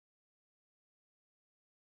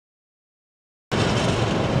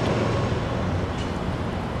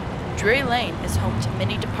Drury Lane is home to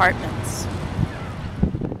many departments,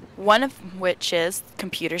 one of which is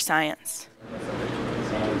computer science.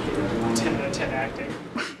 10 out of 10 acting.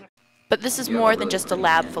 But this is more than just a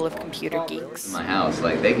lab full of computer geeks. My house,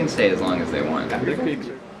 like, they can stay as long as they want.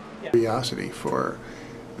 Curiosity for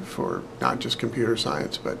not just computer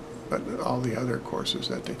science, but all the other courses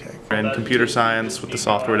that they take. In computer science with the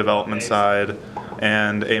software development side,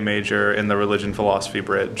 and a major in the religion philosophy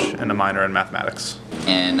bridge, and a minor in mathematics.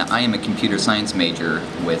 And I am a computer science major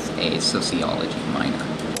with a sociology minor.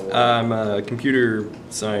 I'm a computer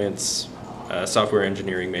science, software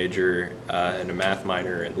engineering major, and a math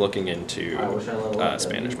minor, and looking into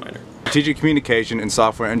Spanish minor. Strategic communication and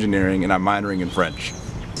software engineering, and I'm minoring in French.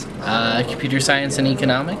 Computer science and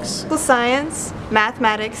economics. Science,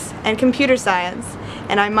 mathematics, and computer science,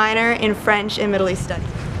 and I minor in French and Middle East studies.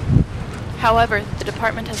 However, the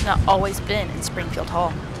department has not always been in Springfield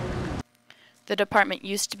Hall. The department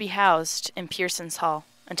used to be housed in Pearson's Hall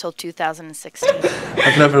until 2016.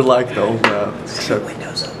 I've never liked the old lab. Except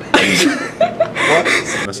Windows open. What?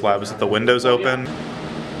 This lab is with the windows open.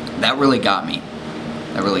 That really got me.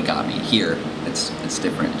 That really got me. Here, it's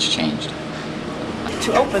different. It's changed.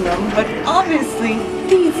 To open them, but obviously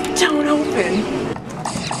these don't open.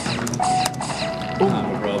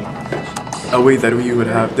 a way that you would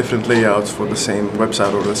have different layouts for the same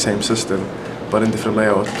website or the same system, but in different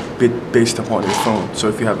layout based upon your phone. So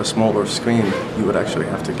if you have a smaller screen, you would actually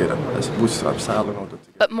have to get a bootstrap style in order to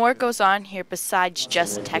get. But more goes on here besides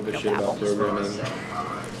just technobabble.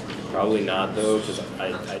 Probably not, though, because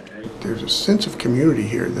There's a sense of community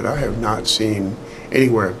here that I have not seen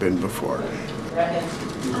anywhere I've been before.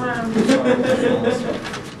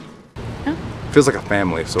 Feels like a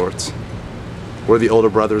family of sorts. We're the older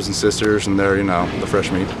brothers and sisters, and they're, the fresh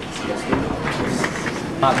meat.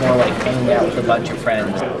 A lot more like hanging out with a bunch of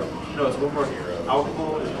friends.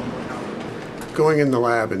 Going in the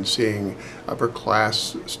lab and seeing upper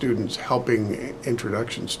class students helping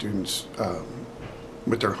introduction students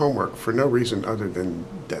with their homework for no reason other than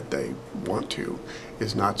that they want to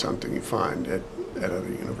is not something you find at other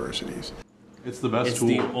universities. It's the best tool.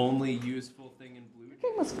 It's the only useful thing in Blue.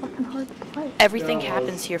 It was fucking hard to play. Everything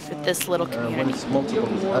happens here for this little community.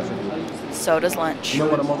 So does lunch. You know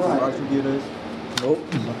what a multiple attribute is?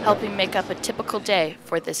 Nope. Helping make up a typical day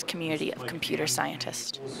for this community of computer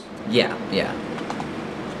scientists. Yeah.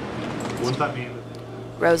 What does that mean?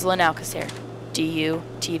 Rosalind Alcacer, DU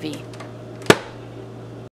TV.